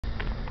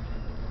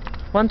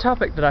One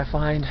topic that I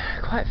find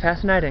quite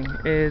fascinating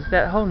is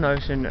that whole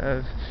notion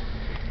of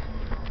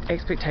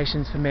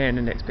expectations for men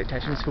and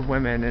expectations for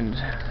women, and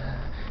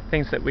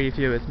things that we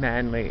view as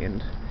manly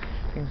and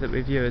things that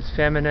we view as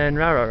feminine,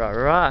 rah rah rah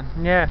rah.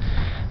 Yeah,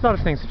 a lot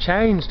of things have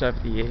changed over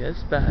the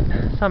years, but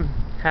some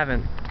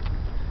haven't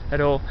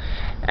at all.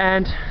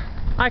 And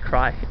I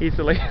cry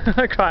easily.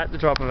 I cry at the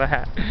drop of a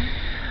hat.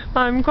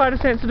 I'm quite a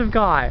sensitive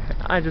guy.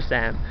 I just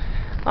am.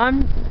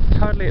 I'm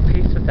totally at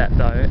peace with that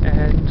though,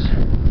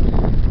 and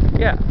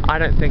yeah, I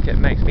don't think it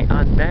makes me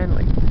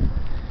unmanly.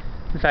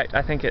 In fact,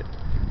 I think it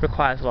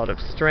requires a lot of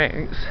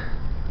strength,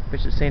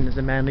 which is seen as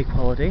a manly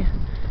quality,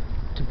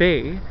 to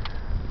be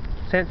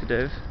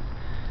sensitive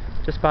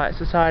despite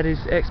society's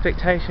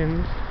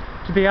expectations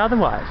to be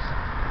otherwise.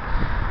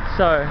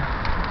 So,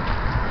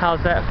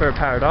 how's that for a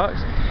paradox?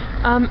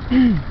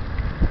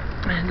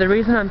 The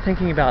reason I'm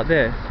thinking about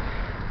this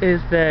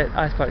is that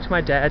I spoke to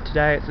my dad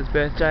today. It's his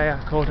birthday.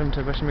 I called him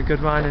to wish him a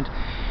good one, and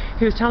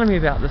he was telling me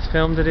about this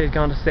film that he had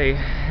gone to see,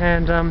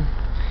 and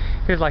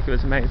he was like, it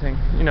was amazing,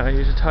 you know,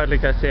 you should totally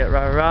go see it,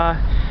 rah rah.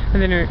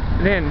 And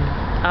then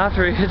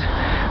after he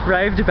had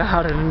raved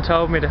about it and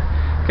told me to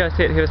go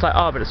see it, he was like,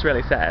 oh, but it's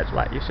really sad,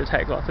 like, you should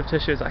take lots of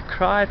tissues. I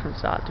cried from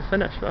start to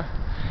finish, though.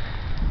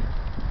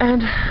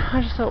 And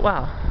I just thought,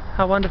 wow,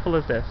 how wonderful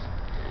is this,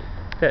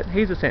 that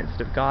he's a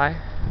sensitive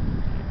guy,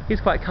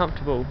 he's quite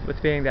comfortable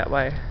with being that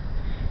way,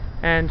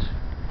 and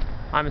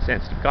I'm a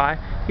sensitive guy,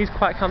 he's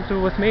quite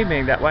comfortable with me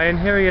being that way, and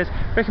here he is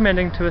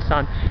recommending to his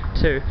son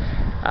to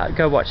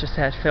go watch a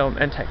sad film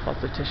and take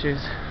lots of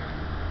tissues.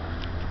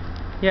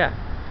 Yeah.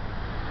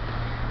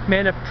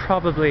 Men are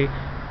probably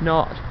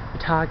not the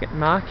target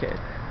market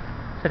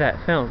for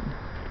that film,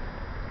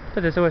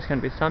 but there's always going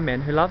to be some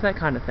men who love that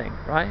kind of thing,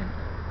 right?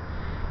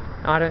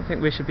 I don't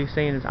think we should be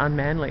seen as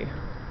unmanly.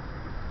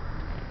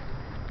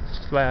 It's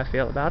just the way I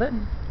feel about it.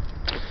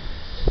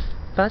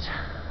 But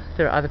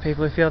there are other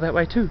people who feel that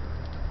way too.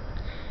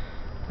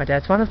 My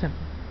dad's one of them,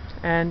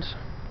 and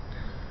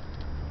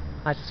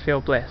I just feel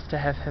blessed to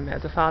have him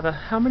as a father.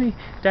 How many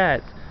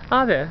dads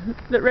are there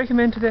that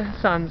recommend to their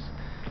sons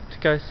to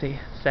go see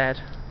sad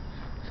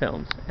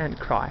films and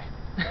cry?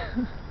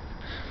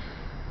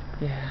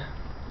 Yeah,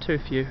 too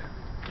few.